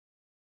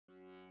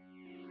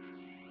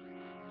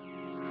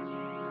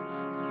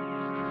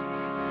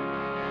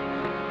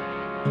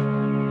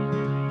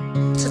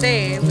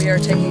Today we are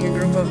taking a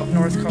group of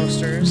North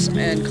Coasters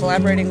and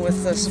collaborating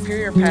with the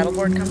Superior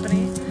Paddleboard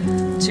Company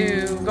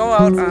to go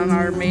out on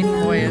our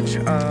maiden voyage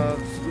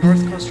of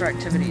North Coaster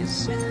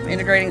activities,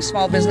 integrating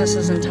small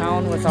businesses in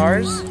town with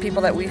ours,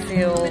 people that we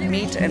feel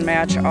meet and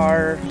match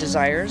our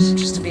desires,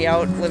 just to be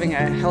out living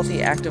a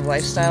healthy, active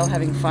lifestyle,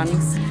 having fun,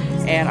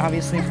 and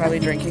obviously probably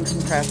drinking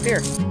some craft beer.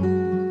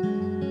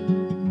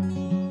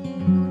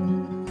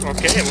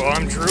 Okay, well,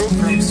 I'm Drew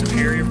from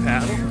Superior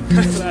Paddle.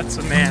 That's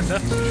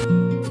Amanda.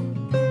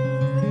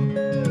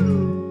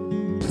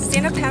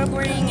 Stand-up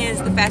paddleboarding is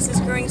the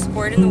fastest growing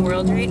sport in the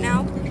world right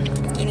now.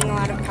 It's gaining a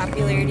lot of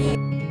popularity.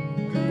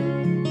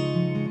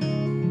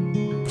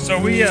 So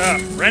we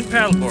rent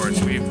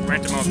paddleboards. We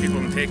rent them out to people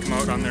and take them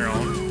out on their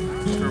own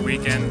for a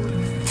weekend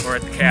or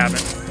at the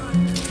cabin.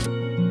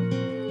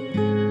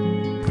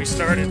 We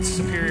started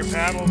Superior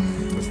Paddle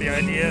with the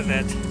idea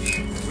that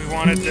we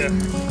wanted to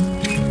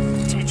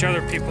teach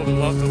other people to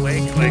love the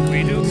lake like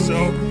we do.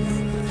 So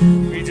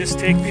we just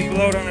take people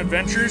out on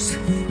adventures,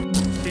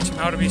 teach them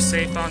how to be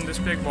safe on this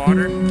big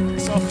water.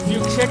 Yourself a few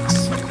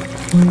kicks,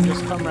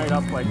 just come right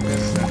up like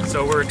this.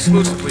 So we're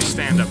exclusively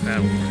stand-up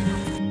paddle.